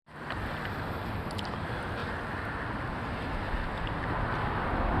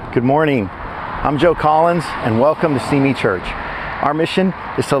Good morning. I'm Joe Collins, and welcome to See Me Church. Our mission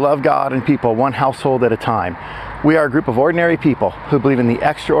is to love God and people one household at a time. We are a group of ordinary people who believe in the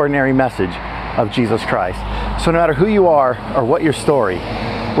extraordinary message of Jesus Christ. So no matter who you are or what your story,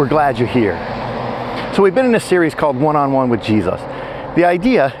 we're glad you're here. So we've been in a series called One-on-One with Jesus. The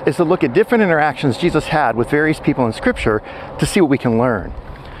idea is to look at different interactions Jesus had with various people in Scripture to see what we can learn.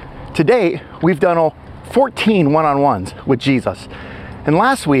 To date, we've done 14 one-on-ones with Jesus. And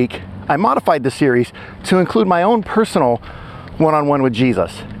last week, I modified the series to include my own personal one-on-one with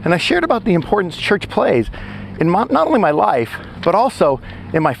Jesus. And I shared about the importance church plays in not only my life, but also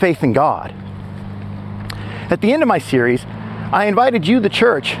in my faith in God. At the end of my series, I invited you, the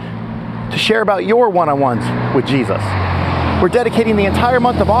church, to share about your one-on-ones with Jesus. We're dedicating the entire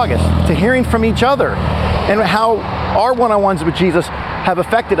month of August to hearing from each other and how our one-on-ones with Jesus have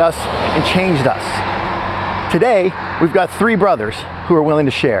affected us and changed us. Today, we've got 3 brothers who are willing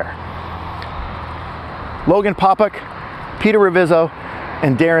to share. Logan Popuk, Peter Ravizzo,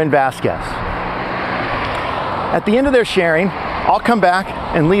 and Darren Vasquez. At the end of their sharing, I'll come back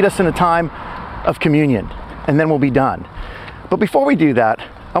and lead us in a time of communion, and then we'll be done. But before we do that,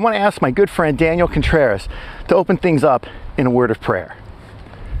 I want to ask my good friend Daniel Contreras to open things up in a word of prayer.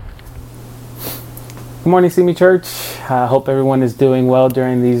 Good morning, See Me Church. I hope everyone is doing well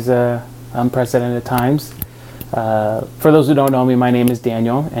during these unprecedented times. For those who don't know me, my name is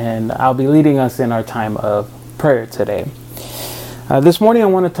Daniel, and I'll be leading us in our time of prayer today. This morning, I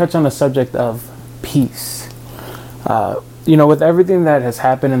want to touch on the subject of peace. With everything that has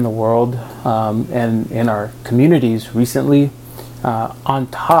happened in the world and in our communities recently, on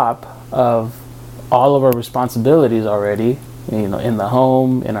top of all of our responsibilities already, in the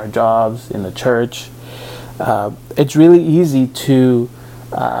home, in our jobs, in the church, it's really easy to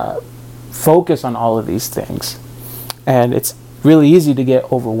focus on all of these things. And it's really easy to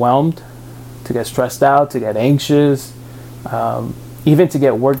get overwhelmed, to get stressed out, to get anxious, even to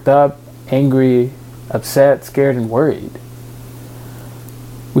get worked up, angry, upset, scared, and worried.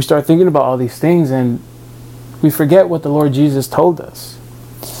 We start thinking about all these things and we forget what the Lord Jesus told us.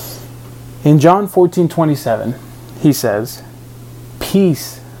 In John 14:27, he says,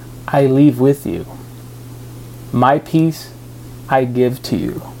 "Peace I leave with you. My peace I give to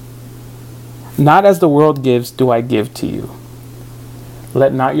you. Not as the world gives do I give to you.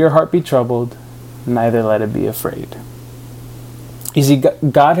 Let not your heart be troubled, neither let it be afraid." You see,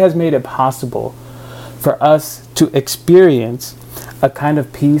 God has made it possible for us to experience a kind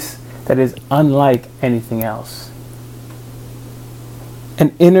of peace that is unlike anything else.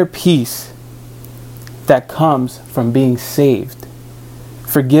 An inner peace that comes from being saved,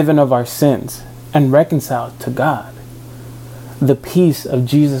 forgiven of our sins, and reconciled to God. The peace of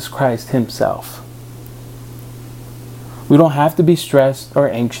Jesus Christ himself. We don't have to be stressed or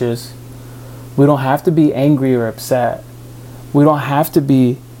anxious. We don't have to be angry or upset. We don't have to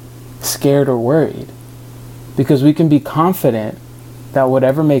be scared or worried, because we can be confident that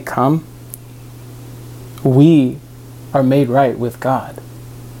whatever may come, we are made right with God,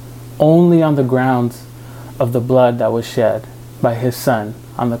 only on the grounds of the blood that was shed by his Son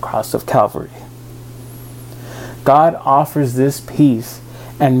on the cross of Calvary. God offers this peace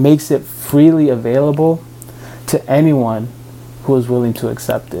and makes it freely available to anyone who is willing to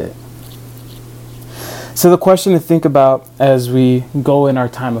accept it. So the question to think about as we go in our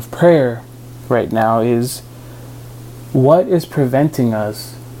time of prayer right now is, what is preventing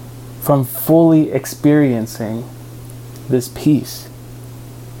us from fully experiencing this peace?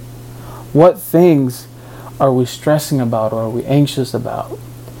 What things are we stressing about or are we anxious about?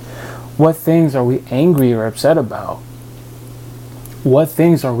 What things are we angry or upset about? What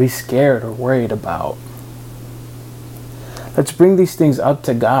things are we scared or worried about? Let's bring these things up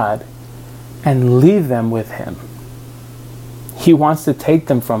to God and leave them with him. He wants to take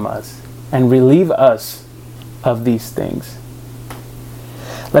them from us and relieve us of these things.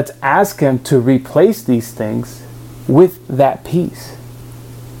 Let's ask him to replace these things with that peace.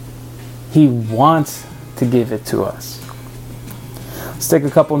 He wants to give it to us. Let's take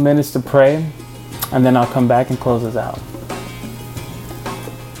a couple minutes to pray, and then I'll come back and close us out.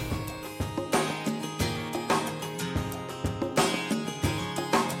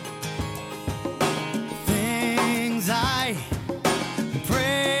 Things I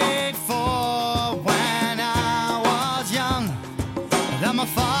prayed for when I was young, that my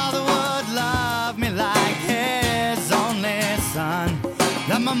father would love me like his only son,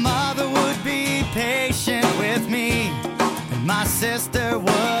 that my mother would be patient with me, and my sister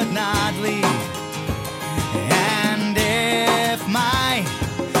would not leave. And if my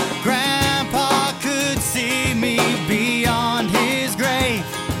grandpa could see me beyond his grave,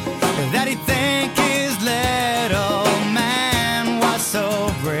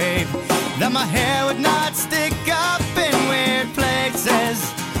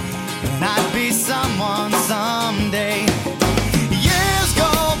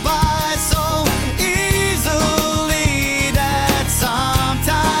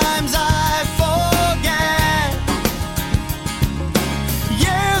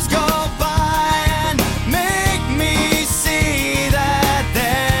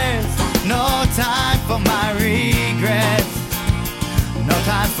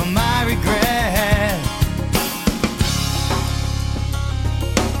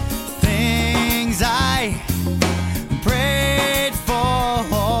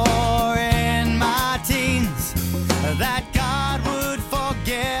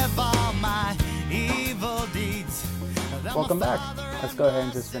 welcome back. Let's go ahead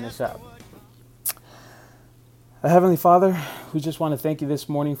and just finish up. Heavenly Father, we just want to thank you this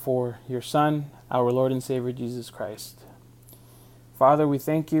morning for your Son, our Lord and Savior, Jesus Christ. Father, we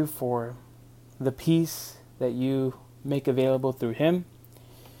thank you for the peace that you make available through him.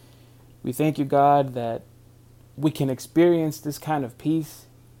 We thank you, God, that we can experience this kind of peace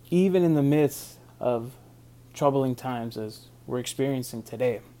even in the midst of troubling times as we're experiencing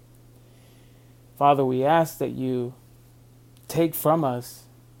today. Father, we ask that you take from us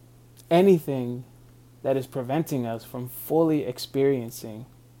anything that is preventing us from fully experiencing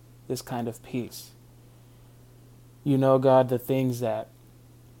this kind of peace. You know, God, the things that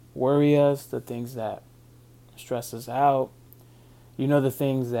worry us, the things that stress us out. You know, the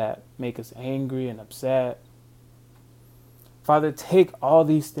things that make us angry and upset. Father, take all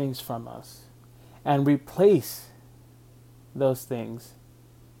these things from us and replace those things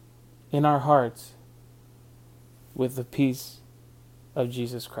in our hearts with the peace of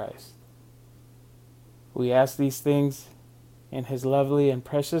Jesus Christ. We ask these things in his lovely and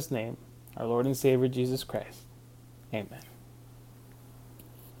precious name, our Lord and Savior, Jesus Christ. Amen.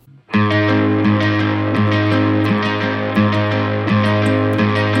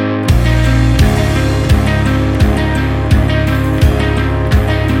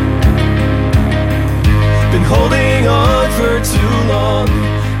 Been holding on for too long,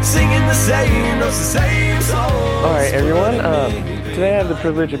 singing the same notes, the same song. All right, everyone. Today I have the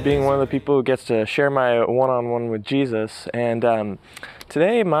privilege of being one of the people who gets to share my one-on-one with Jesus. And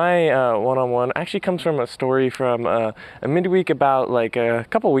today my one-on-one actually comes from a story from a midweek about like a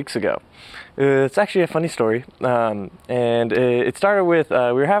couple weeks ago. It's actually a funny story. And it started with, we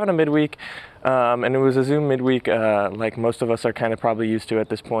were having a midweek, and it was a Zoom midweek like most of us are kind of probably used to at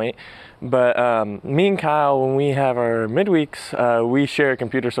this point. But me and Kyle, when we have our midweeks, we share a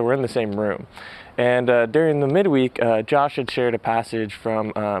computer, so we're in the same room. And during the midweek, Josh had shared a passage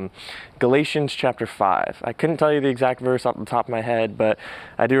from Galatians chapter 5. I couldn't tell you the exact verse off the top of my head, but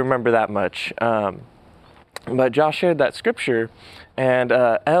I do remember that much. But Josh shared that scripture, and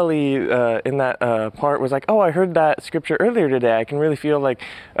Ellie in that part was like, oh, I heard that scripture earlier today. I can really feel like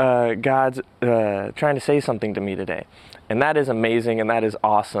God's trying to say something to me today. And that is amazing, and that is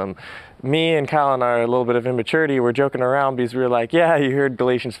awesome. Me and Kyle and our little bit of immaturity were joking around because we were like, yeah, you heard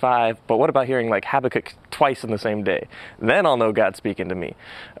Galatians 5, but what about hearing like Habakkuk twice in the same day? Then I'll know God's speaking to me.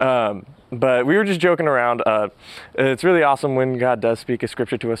 But we were just joking around. It's really awesome when God does speak a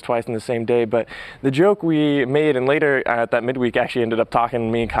scripture to us twice in the same day. But the joke we made, and later at that midweek actually ended up talking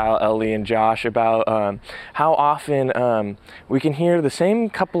to me, Kyle, Ellie, and Josh about how often we can hear the same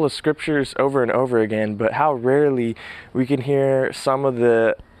couple of scriptures over and over again, but how rarely we can hear some of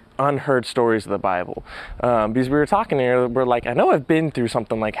the unheard stories of the Bible. Because we were talking here, we're like, I know I've been through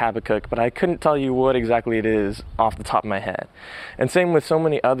something like Habakkuk, but I couldn't tell you what exactly it is off the top of my head. And same with so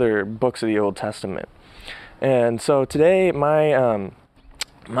many other books of the Old Testament. And so today, my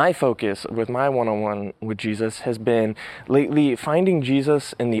focus with my one-on-one with Jesus has been lately finding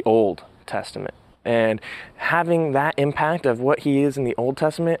Jesus in the Old Testament and having that impact of what he is in the Old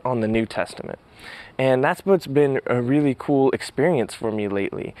Testament on the New Testament. And that's what's been a really cool experience for me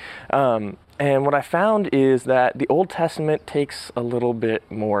lately. And what I found is that the Old Testament takes a little bit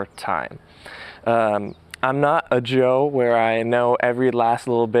more time. I'm not a Joe where I know every last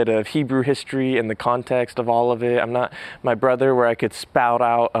little bit of Hebrew history and the context of all of it. I'm not my brother where I could spout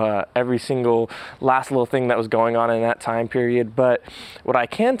out every single last little thing that was going on in that time period. But what I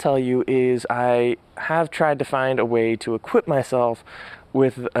can tell you is I have tried to find a way to equip myself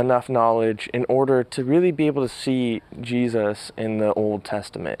with enough knowledge in order to really be able to see Jesus in the Old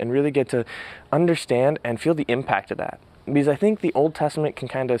Testament and really get to understand and feel the impact of that. Because I think the Old Testament can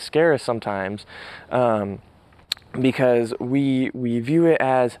kind of scare us sometimes because we view it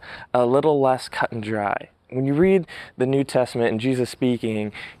as a little less cut and dry. When you read the New Testament and Jesus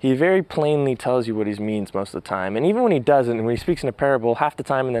speaking, he very plainly tells you what he means most of the time. And even when he doesn't, when he speaks in a parable, half the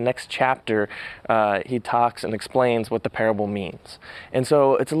time in the next chapter, he talks and explains what the parable means. And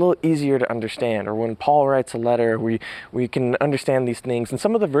so it's a little easier to understand. Or when Paul writes a letter, we can understand these things. And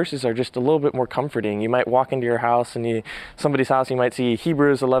some of the verses are just a little bit more comforting. You might walk into your house and somebody's house, you might see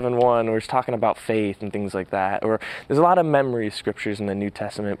Hebrews 11:1, where it's talking about faith and things like that. Or there's a lot of memory scriptures in the New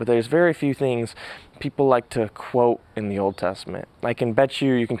Testament, but there's very few things people like to quote in the Old Testament. I can bet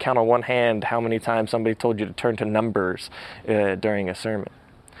you can count on one hand how many times somebody told you to turn to Numbers during a sermon.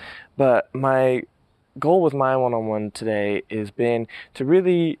 But my goal with my one-on-one today has been to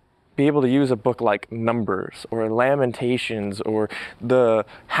really be able to use a book like Numbers or Lamentations or the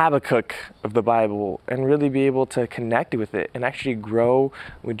Habakkuk of the Bible and really be able to connect with it and actually grow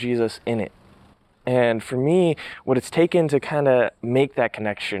with Jesus in it. And for me, what it's taken to kind of make that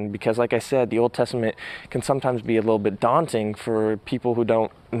connection, because like I said, the Old Testament can sometimes be a little bit daunting for people who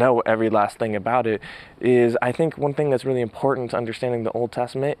don't know every last thing about it, is I think one thing that's really important to understanding the Old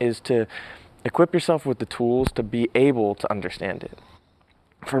Testament is to equip yourself with the tools to be able to understand it.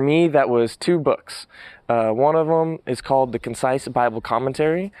 For me, that was 2 books. One of them is called the Concise Bible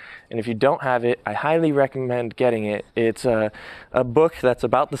Commentary, and if you don't have it, I highly recommend getting it. It's a book that's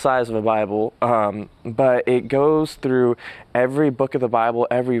about the size of a Bible, but it goes through every book of the Bible,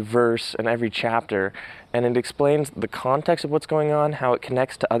 every verse, and every chapter, and it explains the context of what's going on, how it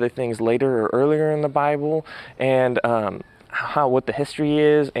connects to other things later or earlier in the Bible, and what the history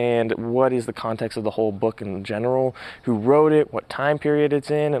is, and what is the context of the whole book in general, who wrote it, what time period it's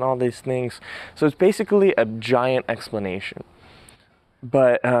in, and all these things. So it's basically a giant explanation.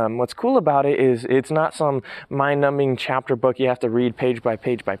 But what's cool about it is it's not some mind-numbing chapter book you have to read page by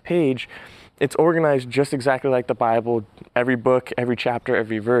page by page. It's organized just exactly like the Bible, every book, every chapter,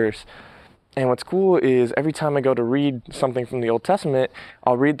 every verse. And what's cool is every time I go to read something from the Old Testament,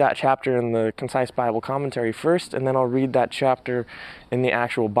 I'll read that chapter in the Concise Bible Commentary first, and then I'll read that chapter in the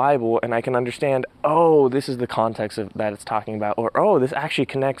actual Bible, and I can understand, oh, this is the context of that it's talking about, or oh, this actually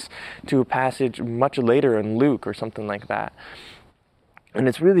connects to a passage much later in Luke or something like that. And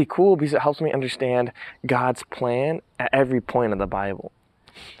it's really cool because it helps me understand God's plan at every point of the Bible.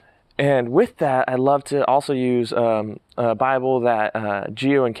 And with that, I love to also use a Bible that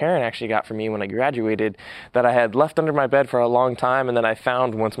Gio and Karen actually got for me when I graduated, that I had left under my bed for a long time, and then I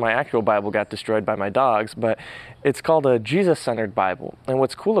found once my actual Bible got destroyed by my dogs. But it's called a Jesus-centered Bible. And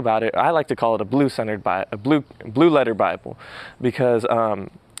what's cool about it, I like to call it a blue-centered a blue letter Bible, because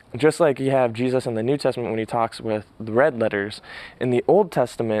just like you have Jesus in the New Testament when he talks with the red letters, in the Old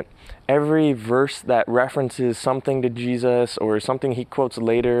Testament, every verse that references something to Jesus or something he quotes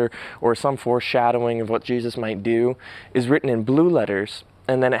later or some foreshadowing of what Jesus might do is written in blue letters,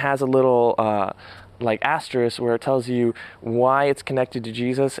 and then it has a little like asterisk where it tells you why it's connected to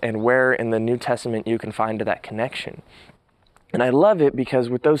Jesus and where in the New Testament you can find that connection. And I love it because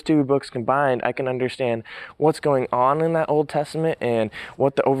with those 2 books combined, I can understand what's going on in that Old Testament and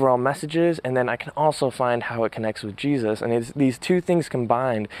what the overall message is, and then I can also find how it connects with Jesus. And it's these 2 things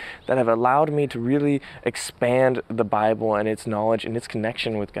combined that have allowed me to really expand the Bible and its knowledge and its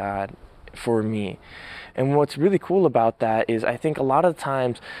connection with God for me. And what's really cool about that is I think a lot of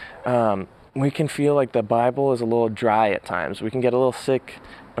times we can feel like the Bible is a little dry at times. We can get a little sick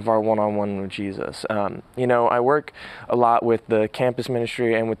of our one-on-one with Jesus. I work a lot with the campus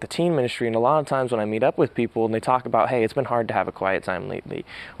ministry and with the teen ministry, and a lot of times when I meet up with people and they talk about, hey, it's been hard to have a quiet time lately,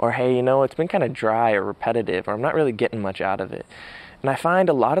 or hey, it's been kind of dry or repetitive, or I'm not really getting much out of it. And I find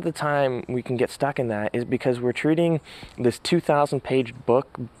a lot of the time we can get stuck in that is because we're treating this 2,000-page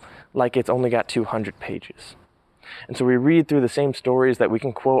book like it's only got 200 pages. And so we read through the same stories that we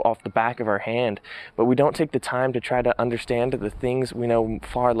can quote off the back of our hand, but we don't take the time to try to understand the things we know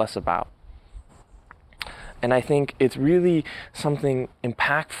far less about. And I think it's really something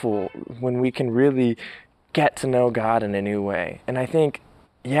impactful when we can really get to know God in a new way. And I think,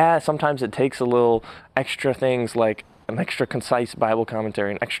 sometimes it takes a little extra things like an extra concise Bible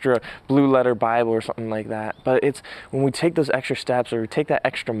commentary, an extra blue letter Bible or something like that. But it's when we take those extra steps or we take that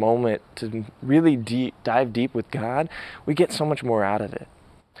extra moment to really dive deep with God, we get so much more out of it.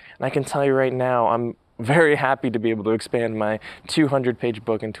 And I can tell you right now, I'm very happy to be able to expand my 200-page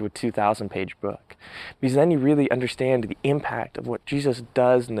book into a 2,000-page book. Because then you really understand the impact of what Jesus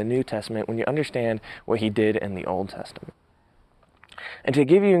does in the New Testament when you understand what he did in the Old Testament. And to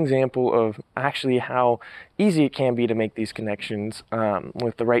give you an example of actually how easy it can be to make these connections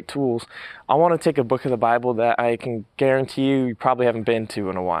with the right tools, I want to take a book of the Bible that I can guarantee you probably haven't been to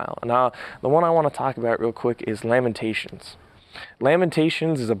in a while. And the one I want to talk about real quick is Lamentations.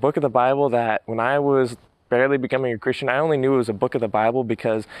 Lamentations is a book of the Bible that when I was barely becoming a Christian, I only knew it was a book of the Bible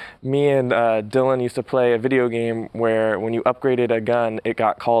because me and Dylan used to play a video game where when you upgraded a gun, it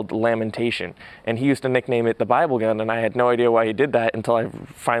got called Lamentation. And he used to nickname it the Bible gun, and I had no idea why he did that until I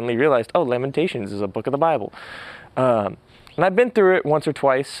finally realized, oh, Lamentations is a book of the Bible. And I've been through it once or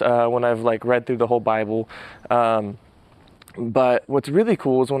twice when I've read through the whole Bible. But what's really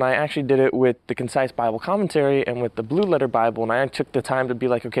cool is when I actually did it with the Concise Bible Commentary and with the Blue Letter Bible, and I took the time to be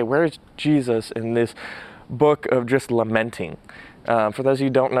like, okay, where is Jesus in this book of just lamenting? For those of you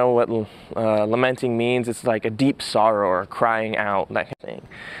who don't know what lamenting means, it's like a deep sorrow or crying out, that kind of thing.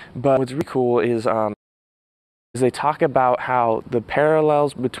 But what's really cool is they talk about how the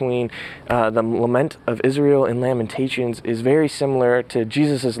parallels between the lament of Israel in Lamentations is very similar to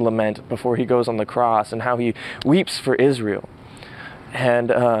Jesus' lament before he goes on the cross and how he weeps for Israel.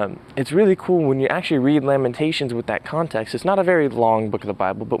 And it's really cool when you actually read Lamentations with that context. It's not a very long book of the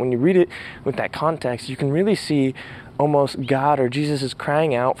Bible, but when you read it with that context, you can really see almost God or Jesus is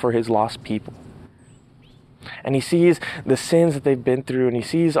crying out for his lost people. And he sees the sins that they've been through, and he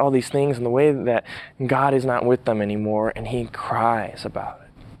sees all these things and the way that God is not with them anymore, and he cries about it.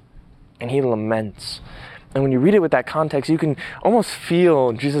 And he laments. And when you read it with that context, you can almost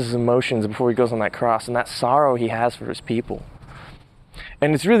feel Jesus' emotions before he goes on that cross and that sorrow he has for his people.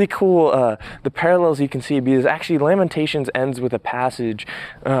 And it's really cool, the parallels you can see, because actually Lamentations ends with a passage,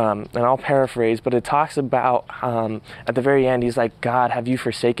 and I'll paraphrase, but it talks about, at the very end, he's like, God, have you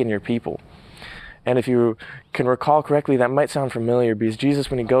forsaken your people? And if you can recall correctly, that might sound familiar, because Jesus,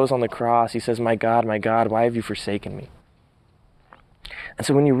 when he goes on the cross, he says, my God, why have you forsaken me? And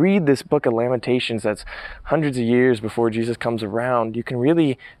so when you read this book of Lamentations that's hundreds of years before Jesus comes around, you can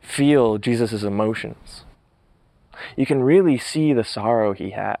really feel Jesus' emotions. You can really see the sorrow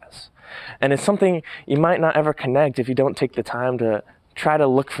he has. And it's something you might not ever connect if you don't take the time to try to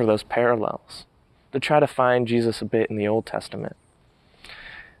look for those parallels, to try to find Jesus a bit in the Old Testament.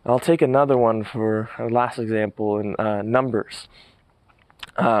 I'll take another one for our last example in Numbers.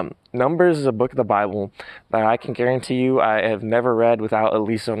 Numbers is a book of the Bible that I can guarantee you I have never read without at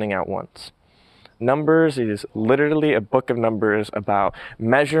least zoning out once. Numbers is literally a book of numbers about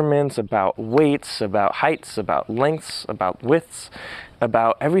measurements, about weights, about heights, about lengths, about widths,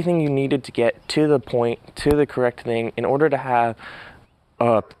 about everything you needed to get to the point, to the correct thing in order to have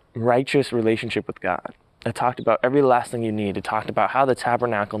a righteous relationship with God. It talked about every last thing you need. It talked about how the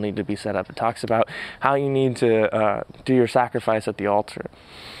tabernacle needed to be set up. It talks about how you need to do your sacrifice at the altar.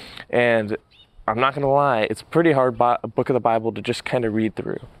 And I'm not going to lie, it's a pretty hard book of the Bible to just kind of read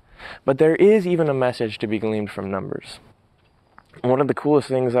through. But there is even a message to be gleaned from Numbers. One of the coolest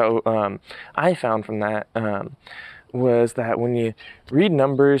things that I found from that was that when you read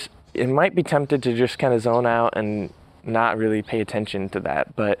Numbers, it might be tempted to just kind of zone out and not really pay attention to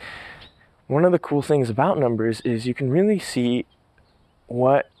that. But one of the cool things about Numbers is you can really see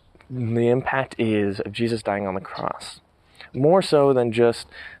what the impact is of Jesus dying on the cross. More so than just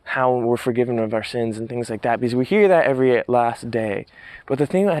how we're forgiven of our sins and things like that, because we hear that every last day. But the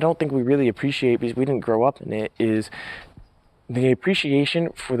thing I don't think we really appreciate, because we didn't grow up in it, is the appreciation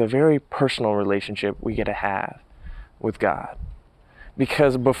for the very personal relationship we get to have with God.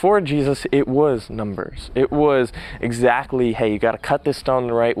 Because before Jesus, it was numbers. It was exactly, hey, you got to cut this stone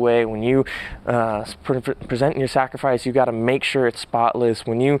the right way. When you present your sacrifice, you got to make sure it's spotless.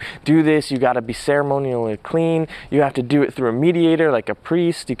 When you do this, you got to be ceremonially clean. You have to do it through a mediator, like a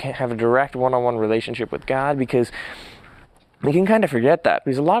priest. You can't have a direct one-on-one relationship with God, because we can kind of forget that,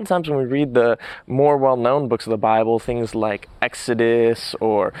 because a lot of times when we read the more well-known books of the Bible, things like Exodus,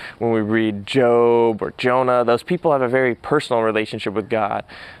 or when we read Job or Jonah, those people have a very personal relationship with God.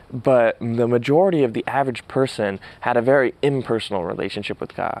 But the majority of the average person had a very impersonal relationship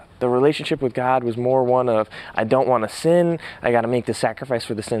with God. The relationship with God was more one of, I don't want to sin, I got to make the sacrifice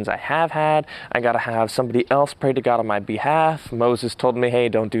for the sins I have had, I got to have somebody else pray to God on my behalf. Moses told me, hey,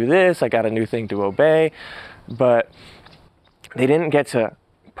 don't do this, I got a new thing to obey. But they didn't get to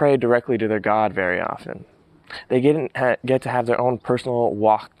pray directly to their God very often. They didn't get to have their own personal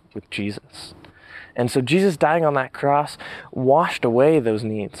walk with Jesus. And so Jesus dying on that cross washed away those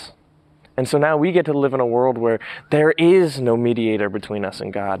needs. And so now we get to live in a world where there is no mediator between us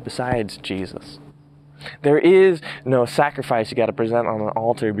and God besides Jesus. There is no sacrifice you got to present on an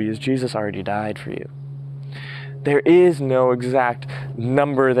altar, because Jesus already died for you. There is no exact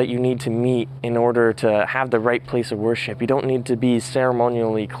number that you need to meet in order to have the right place of worship. You don't need to be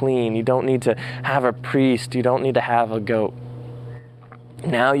ceremonially clean. You don't need to have a priest. You don't need to have a goat.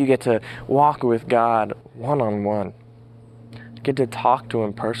 Now you get to walk with God one-on-one. Get to talk to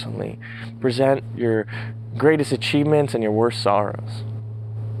him personally. Present your greatest achievements and your worst sorrows.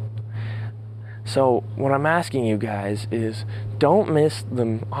 So what I'm asking you guys is, don't miss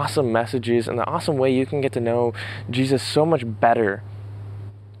the awesome messages and the awesome way you can get to know Jesus so much better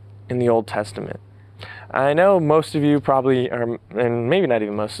in the Old Testament. I know most of you probably are, and maybe not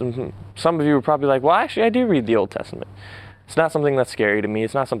even most, some of you are probably like, well, actually, I do read the Old Testament. It's not something that's scary to me.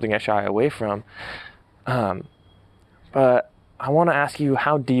 It's not something I shy away from. But I want to ask you,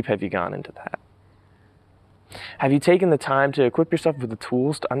 how deep have you gone into that? Have you taken the time to equip yourself with the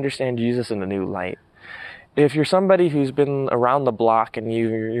tools to understand Jesus in a new light? If you're somebody who's been around the block and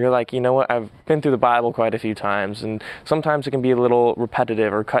you're like, you know what, I've been through the Bible quite a few times, and sometimes it can be a little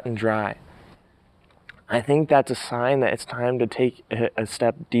repetitive or cut and dry, I think that's a sign that it's time to take a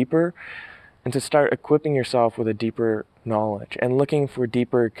step deeper and to start equipping yourself with a deeper knowledge and looking for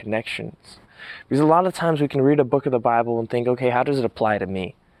deeper connections. Because a lot of times we can read a book of the Bible and think, okay, how does it apply to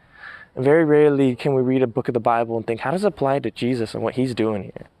me? And very rarely can we read a book of the Bible and think, how does it apply to Jesus and what he's doing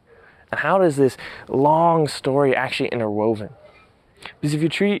here? And how does this long story actually interwoven? Because if you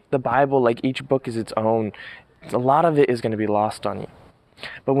treat the Bible like each book is its own, a lot of it is going to be lost on you.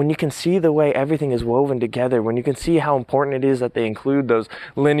 But when you can see the way everything is woven together, when you can see how important it is that they include those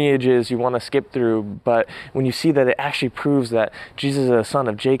lineages you want to skip through, but when you see that it actually proves that Jesus is a son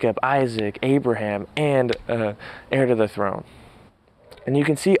of Jacob, Isaac, Abraham, and heir to the throne. And you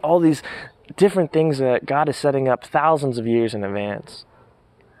can see all these different things that God is setting up thousands of years in advance.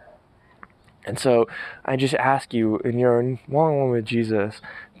 And so I just ask you, in your one-on-one with Jesus,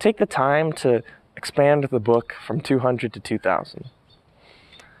 take the time to expand the book from 200 to 2,000.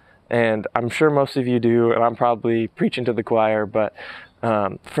 And I'm sure most of you do, and I'm probably preaching to the choir, but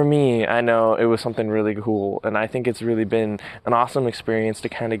for me, I know it was something really cool, and I think it's really been an awesome experience to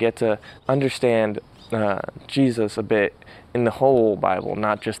kind of get to understand Jesus a bit in the whole Bible,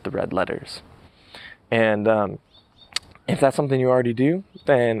 not just the red letters. And if that's something you already do,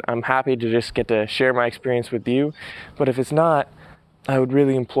 then I'm happy to just get to share my experience with you. But if it's not, I would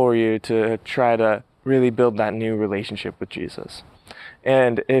really implore you to try to really build that new relationship with Jesus.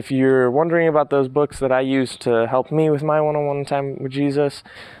 And if you're wondering about those books that I use to help me with my one-on-one time with Jesus,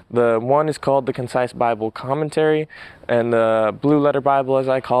 the one is called the Concise Bible Commentary, and the Blue Letter Bible, as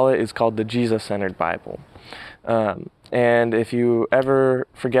I call it, is called the Jesus-Centered Bible. And if you ever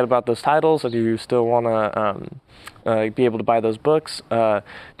forget about those titles, or you still want to be able to buy those books,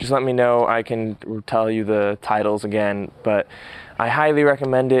 just let me know. I can tell you the titles again, but I highly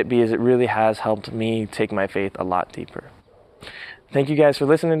recommend it because it really has helped me take my faith a lot deeper. Thank you guys for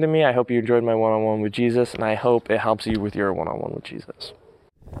listening to me. I hope you enjoyed my one-on-one with Jesus, and I hope it helps you with your one-on-one with Jesus.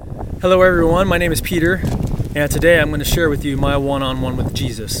 Hello everyone, my name is Peter, and today I'm going to share with you my one-on-one with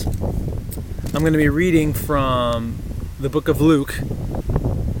Jesus. I'm going to be reading from the book of Luke,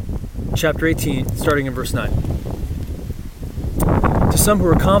 chapter 18, starting in verse 9. To some who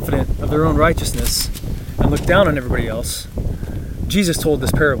are confident of their own righteousness and look down on everybody else, Jesus told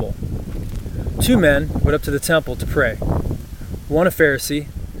this parable. 2 men went up to the temple to pray, one a Pharisee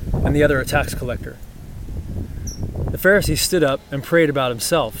and the other a tax collector. The Pharisee stood up and prayed about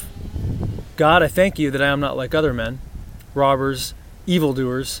himself. God, I thank you that I am not like other men, robbers,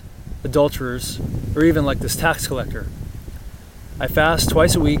 evildoers, adulterers, or even like this tax collector. I fast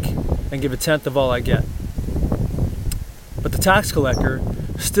twice a week and give 1/10 of all I get. But the tax collector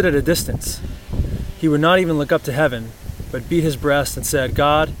stood at a distance. He would not even look up to heaven, but beat his breast and said,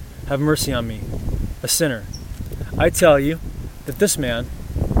 God, have mercy on me, a sinner. I tell you that this man,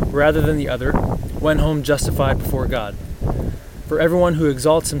 rather than the other, went home justified before God. For everyone who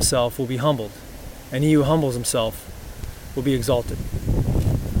exalts himself will be humbled, and he who humbles himself will be exalted.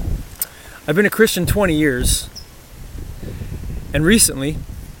 I've been a Christian 20 years, and recently,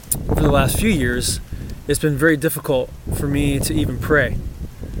 for the last few years, it's been very difficult for me to even pray.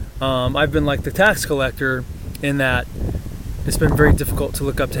 I've been like the tax collector in that it's been very difficult to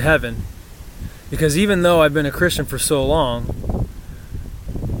look up to heaven, because even though I've been a Christian for so long,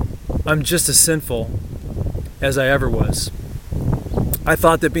 I'm just as sinful as I ever was. I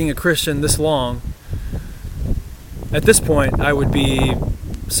thought that being a Christian this long, at this point, I would be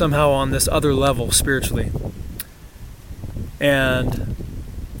somehow on this other level spiritually. And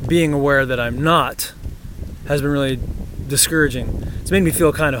being aware that I'm not has been really discouraging. It's made me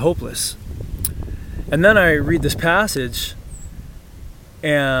feel kind of hopeless. And then I read this passage,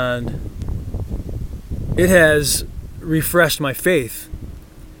 and it has refreshed my faith,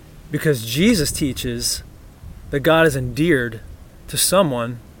 because Jesus teaches that God is endeared to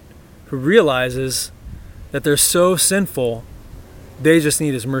someone who realizes that they're so sinful, they just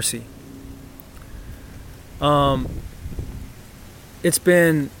need His mercy. It's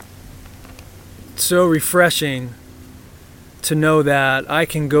been so refreshing to know that I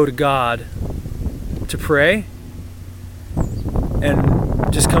can go to God to pray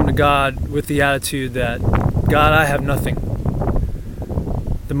and just come to God with the attitude that, God, I have nothing.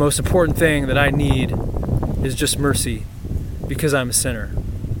 The most important thing that I need is just mercy, because I'm a sinner.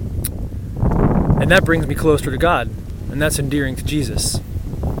 And that brings me closer to God, and that's endearing to Jesus.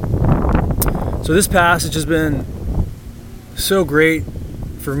 So this passage has been so great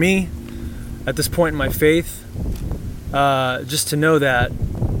for me at this point in my faith, just to know that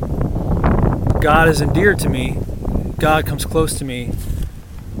God is endeared to me. God comes close to me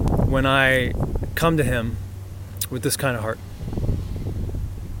when I come to Him with this kind of heart.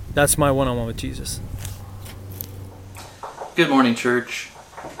 That's my one-on-one with Jesus. Good morning, church.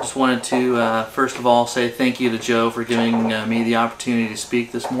 Just wanted to first of all say thank you to Joe for giving me the opportunity to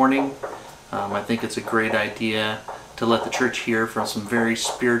speak this morning. I think it's a great idea to let the church hear from some very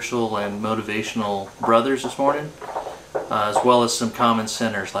spiritual and motivational brothers this morning, as well as some common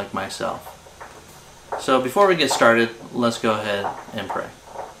sinners like myself. So before we get started, let's go ahead and pray.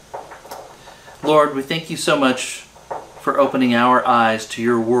 Lord, we thank you so much for opening our eyes to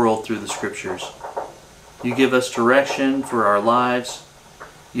your world through the Scriptures. You give us direction for our lives.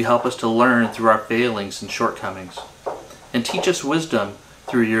 You help us to learn through our failings and shortcomings, and teach us wisdom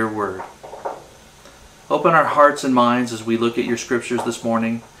through your word. Open our hearts and minds as we look at your Scriptures this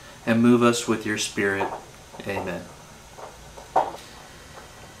morning, and move us with your Spirit. Amen.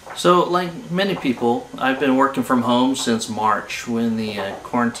 So, like many people, I've been working from home since March when the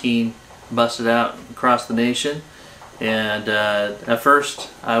quarantine busted out across the nation. And at first,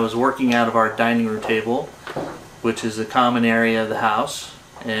 I was working out of our dining room table, which is a common area of the house.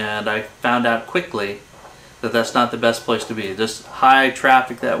 And I found out quickly that that's not the best place to be. Just high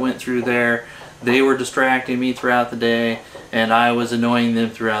traffic that went through there. They were distracting me throughout the day, and I was annoying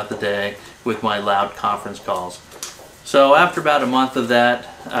them throughout the day with my loud conference calls. So after about a month of that,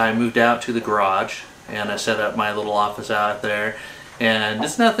 I moved out to the garage, and I set up my little office out there. And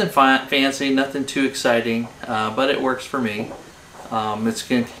it's nothing fancy, nothing too exciting, but it works for me. It's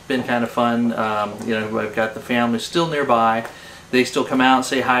been kind of fun. I've got the family still nearby. They still come out and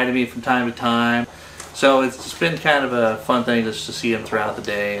say hi to me from time to time. So it's been kind of a fun thing just to see them throughout the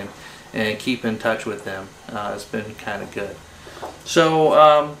day and keep in touch with them. It's been kind of good.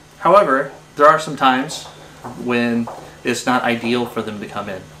 So, however, there are some times when it's not ideal for them to come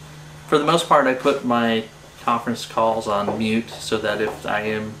in. For the most part, I put my conference calls on mute so that if I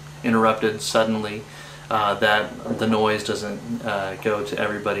am interrupted suddenly, that the noise doesn't go to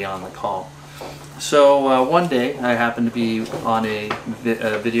everybody on the call. So one day I happened to be on a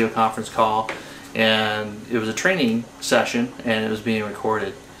video conference call, and it was a training session, and it was being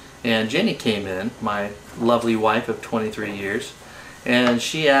recorded. And Jenny came in, my lovely wife of 23 years, and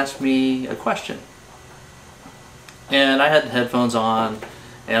she asked me a question. And I had headphones on,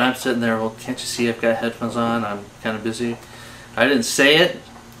 and I'm sitting there, well, can't you see I've got headphones on? I'm kind of busy. I didn't say it,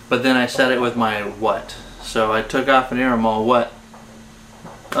 but then I said it with my what. So I took off an ear, I'm all, what?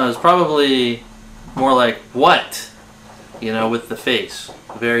 It was probably more like, what? With the face.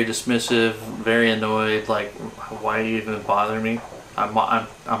 Very dismissive, very annoyed, like, why you even bother me?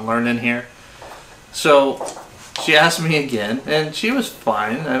 I'm learning here. So she asked me again, and she was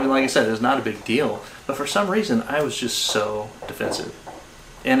fine. I mean, like I said, it was not a big deal. But for some reason, I was just so defensive.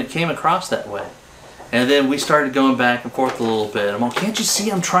 And it came across that way. And then we started going back and forth a little bit. I'm like, can't you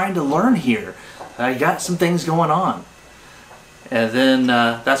see I'm trying to learn here? I got some things going on. And then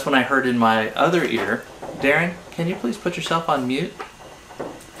that's when I heard in my other ear, Darren, can you please put yourself on mute?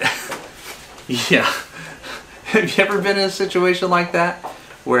 Yeah. Have you ever been in a situation like that?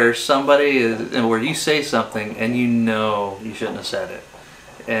 Where where you say something and you know you shouldn't have said it.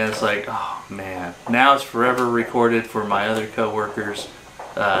 And it's like, oh man, now it's forever recorded for my other coworkers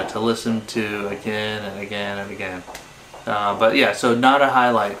to listen to again and again and again. But yeah, so not a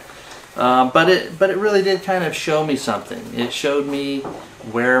highlight. But it really did kind of show me something. It showed me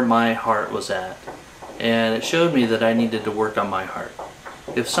where my heart was at. And it showed me that I needed to work on my heart.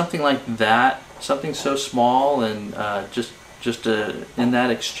 If something like that, something so small and just in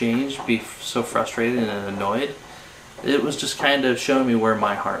that exchange be so frustrated and annoyed, it was just kind of showing me where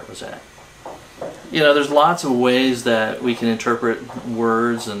my heart was at. There's lots of ways that we can interpret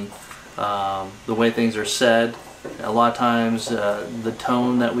words and the way things are said. A lot of times the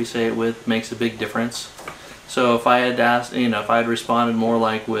tone that we say it with makes a big difference. So if I had asked, if I had responded more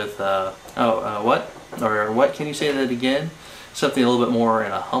like with, what? Or what, can you say that again? Something a little bit more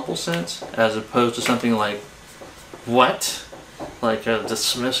in a humble sense, as opposed to something like, what? Like a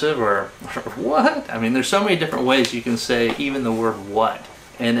dismissive or what? I mean, there's so many different ways you can say even the word what,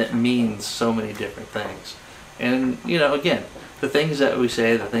 and it means so many different things. And, again, the things that we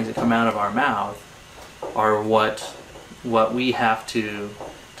say, the things that come out of our mouth are what we have to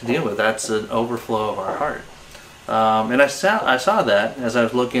deal with. That's an overflow of our heart. And I saw that as I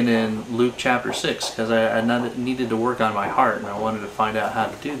was looking in Luke chapter 6, because I needed to work on my heart, and I wanted to find out how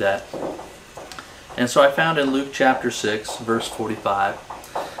to do that. And so I found in Luke chapter 6, verse 45,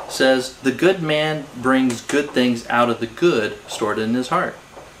 says, "The good man brings good things out of the good stored in his heart,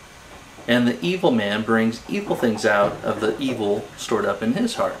 and the evil man brings evil things out of the evil stored up in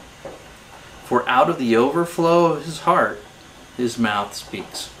his heart. For out of the overflow of his heart, his mouth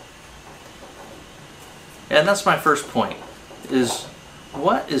speaks." And that's my first point, is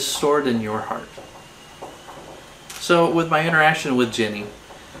what is stored in your heart? So with my interaction with Jenny,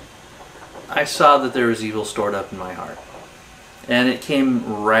 I saw that there was evil stored up in my heart. And it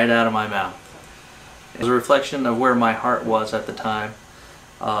came right out of my mouth. It was a reflection of where my heart was at the time.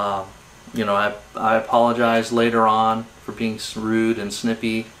 I apologized later on for being rude and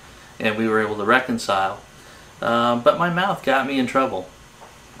snippy, and we were able to reconcile. But my mouth got me in trouble.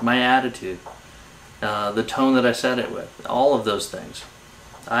 My attitude, the tone that I said it with, all of those things.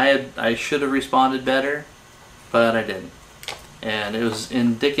 I should have responded better, but I didn't. And it was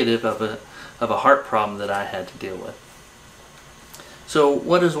indicative of a heart problem that I had to deal with. So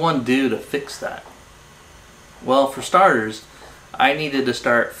what does one do to fix that? Well, for starters, I needed to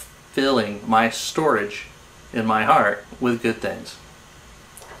start filling my storage in my heart with good things.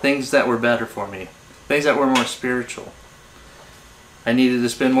 Things that were better for me. Things that were more spiritual. I needed to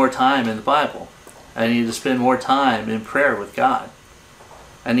spend more time in the Bible. I needed to spend more time in prayer with God.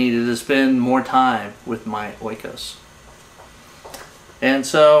 I needed to spend more time with my oikos. And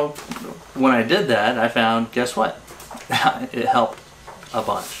so when I did that, I found, guess what? It helped a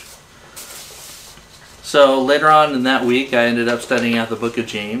bunch. So later on in that week, I ended up studying out the book of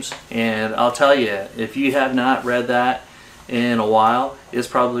James. And I'll tell you, if you have not read that in a while, it's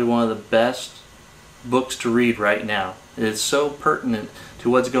probably one of the best books to read right now. It's so pertinent to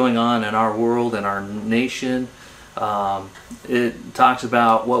what's going on in our world and our nation. It talks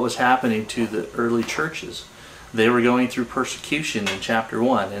about what was happening to the early churches. They were going through persecution in chapter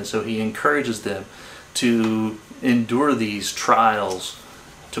 1, and so he encourages them to endure these trials,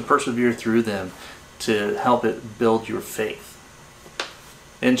 to persevere through them, to help it build your faith.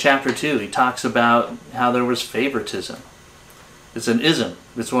 In chapter 2, he talks about how there was favoritism. It's an ism.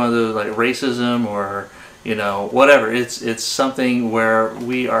 It's one of those like racism or whatever. It's something where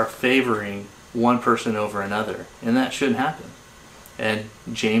we are favoring one person over another, and that shouldn't happen. And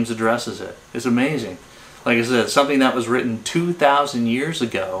James addresses it. It's amazing. Like I said, something that was written 2,000 years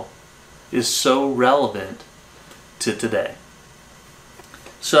ago is so relevant to today.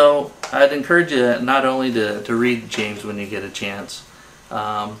 So I'd encourage you not only to read James when you get a chance,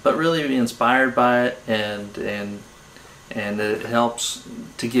 but really be inspired by it, and it helps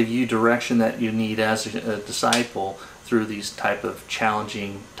to give you direction that you need as a disciple through these type of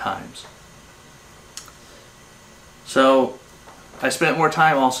challenging times. So I spent more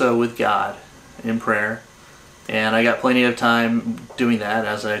time also with God in prayer, and I got plenty of time doing that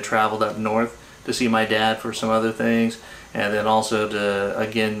as I traveled up north to see my dad for some other things, and then also to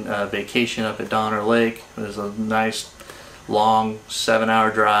again vacation up at Donner Lake. It was a nice long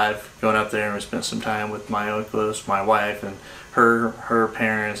 7-hour drive going up there, and we spent some time with my oikos, my wife, and her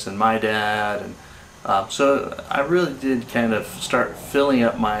parents, and my dad, and so I really did kind of start filling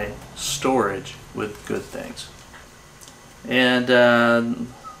up my storage with good things. And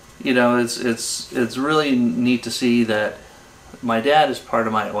it's really neat to see that my dad is part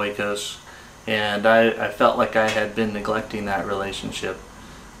of my oikos, and I felt like I had been neglecting that relationship,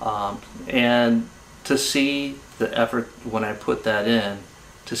 and to see the effort when I put that in,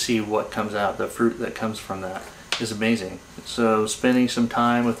 to see what comes out, the fruit that comes from that is amazing. So spending some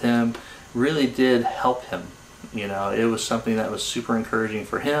time with him really did help him. It was something that was super encouraging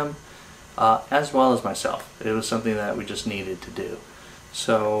for him, as well as myself. It was something that we just needed to do.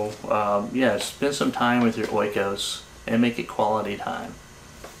 So spend some time with your oikos and make it quality time.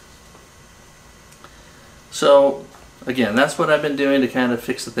 So again, that's what I've been doing to kind of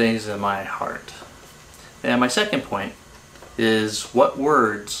fix the things in my heart. And my second point is, what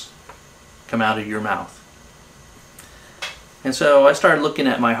words come out of your mouth? And so I started looking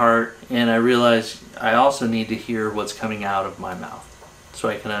at my heart, and I realized I also need to hear what's coming out of my mouth so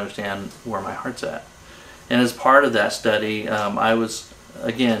I can understand where my heart's at. And as part of that study, I was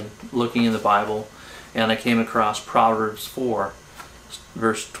again looking in the Bible, and I came across Proverbs 4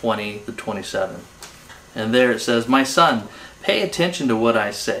 verse 20 to 27. And there it says, "My son, pay attention to what I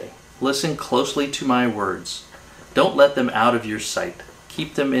say. Listen closely to my words. Don't let them out of your sight.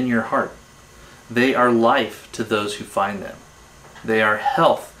 Keep them in your heart. They are life to those who find them. They are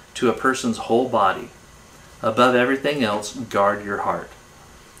health to a person's whole body. Above everything else, guard your heart.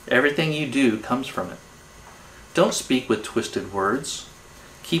 Everything you do comes from it. Don't speak with twisted words.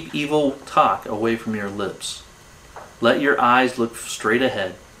 Keep evil talk away from your lips. Let your eyes look straight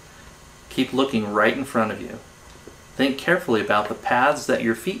ahead. Keep looking right in front of you. Think carefully about the paths that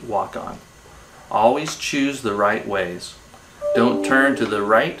your feet walk on. Always choose the right ways. Don't turn to the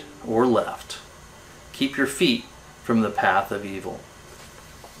right or left. Keep your feet from the path of evil."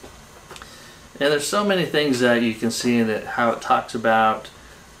 And there's so many things that you can see in it, how it talks about,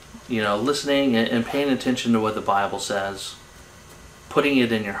 listening and paying attention to what the Bible says, putting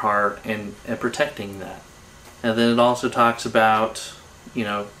it in your heart and protecting that. And then it also talks about,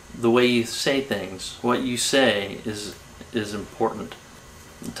 the way you say things. What you say is important.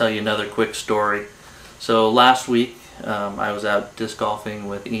 I'll tell you another quick story. So last week I was out disc golfing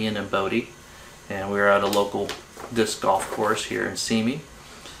with Ian and Bodie, and we were at a local disc golf course here in Simi.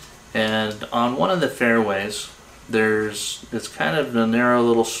 And on one of the fairways, it's kind of a narrow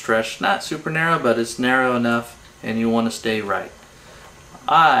little stretch, not super narrow, but it's narrow enough, and you want to stay right.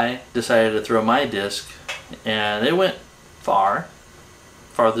 I decided to throw my disc, and it went farther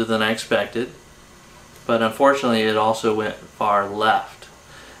than I expected, but unfortunately it also went far left.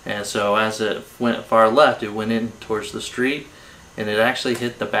 And so as it went far left, it went in towards the street, and it actually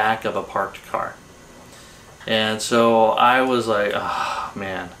hit the back of a parked car. And so I was like, oh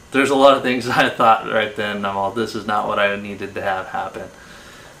man, there's a lot of things I thought right then, this is not what I needed to have happen.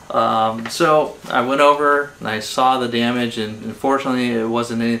 So I went over and I saw the damage, and unfortunately it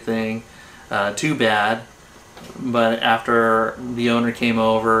wasn't anything too bad. But after the owner came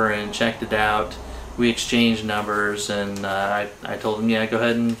over and checked it out, we exchanged numbers, and I told him, yeah, go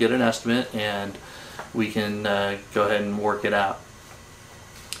ahead and get an estimate and we can go ahead and work it out.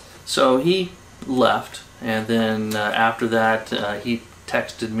 So he left, and then after that he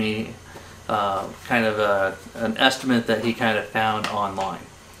texted me kind of an estimate that he kind of found online.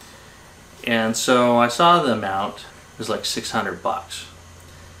 And so I saw the amount. It was like $600.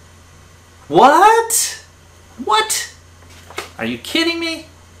 What? Are you kidding me?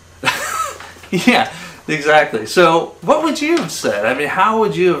 Yeah, exactly. So what would you have said? I mean, how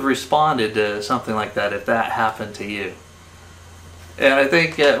would you have responded to something like that if that happened to you? And I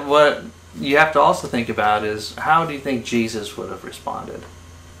think what you have to also think about is, how do you think Jesus would have responded?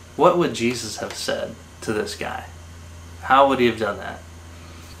 What would Jesus have said to this guy? How would he have done that?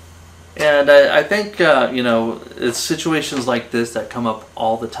 And I think, it's situations like this that come up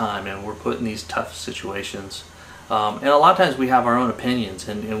all the time, and we're put in these tough situations. And a lot of times we have our own opinions,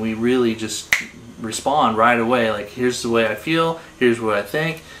 and we really just respond right away, like, here's the way I feel, here's what I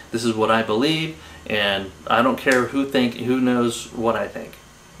think, this is what I believe, and I don't care who knows what I think.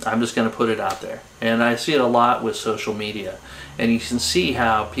 I'm just going to put it out there. And I see it a lot with social media, and you can see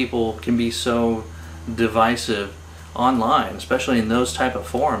how people can be so divisive online, especially in those type of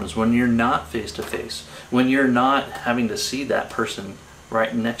forums, when you're not face to face, when you're not having to see that person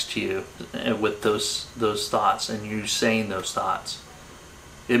right next to you with those thoughts, and you saying those thoughts.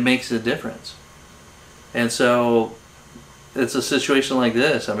 It makes a difference. And so it's a situation like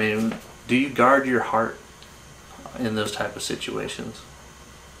this. I mean, do you guard your heart in those type of situations?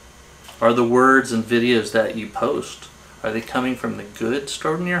 Are the words and videos that you post, are they coming from the good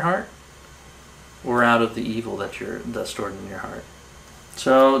stored in your heart, or out of the evil that's stored in your heart?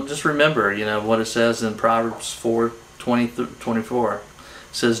 So just remember, what it says in Proverbs 4:20-24.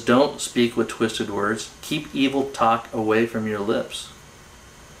 It says, don't speak with twisted words. Keep evil talk away from your lips.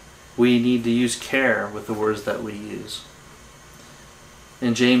 We need to use care with the words that we use.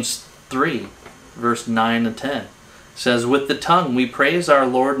 In James 3, verse 9 and 10, it says, with the tongue we praise our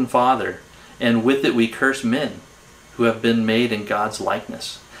Lord and Father, and with it we curse men who have been made in God's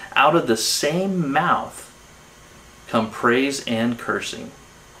likeness. Out of the same mouth come praise and cursing.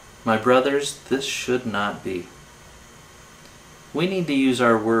 My brothers, this should not be. We need to use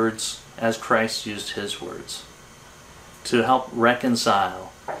our words as Christ used his words, to help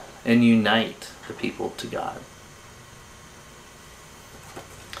reconcile and unite the people to God.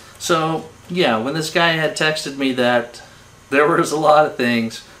 So, yeah, when this guy had texted me that, there was a lot of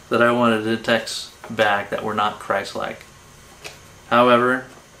things that I wanted to text back that were not Christ-like. However,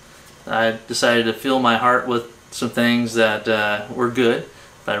 I decided to fill my heart with some things that were good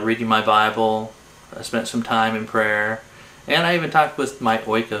by reading my Bible. I spent some time in prayer, and I even talked with my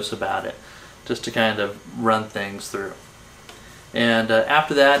oikos about it, just to kind of run things through. And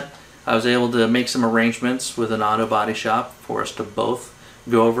after that, I was able to make some arrangements with an auto body shop for us to both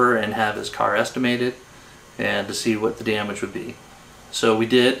go over and have his car estimated and to see what the damage would be. So we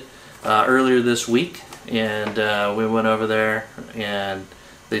did earlier this week, and we went over there and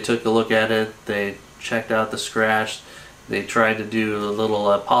they took a look at it. They checked out the scratch. They tried to do a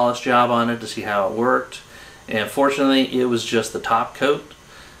little polish job on it to see how it worked. And fortunately, it was just the top coat,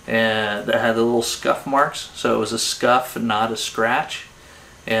 and that had the little scuff marks. So it was a scuff, not a scratch.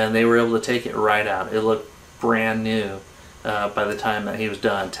 And they were able to take it right out. It looked brand new by the time that he was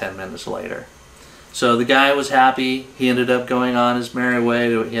done 10 minutes later. So the guy was happy. He ended up going on his merry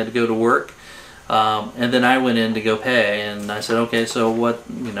way. He had to go to work. And then I went in to go pay, and I said, okay, so what,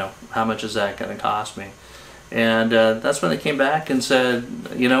 how much is that going to cost me? And that's when they came back and said,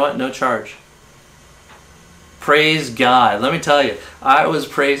 you know what, no charge. Praise God. Let me tell you, I was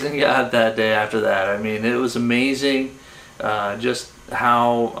praising God that day after that. I mean, it was amazing just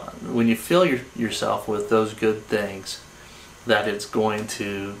how, when you fill yourself with those good things, that it's going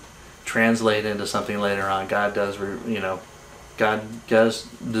to translate into something later on. God does, God does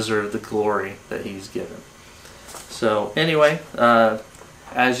deserve the glory that He's given. So anyway,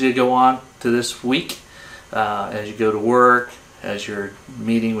 as you go on to this week, as you go to work, as you're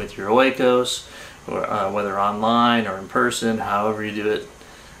meeting with your oikos, or whether online or in person, however you do it,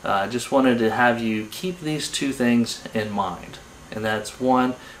 I just wanted to have you keep these two things in mind. And that's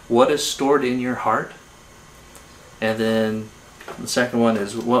one, what is stored in your heart? And then the second one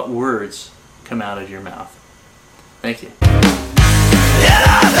is what words come out of your mouth. Thank you.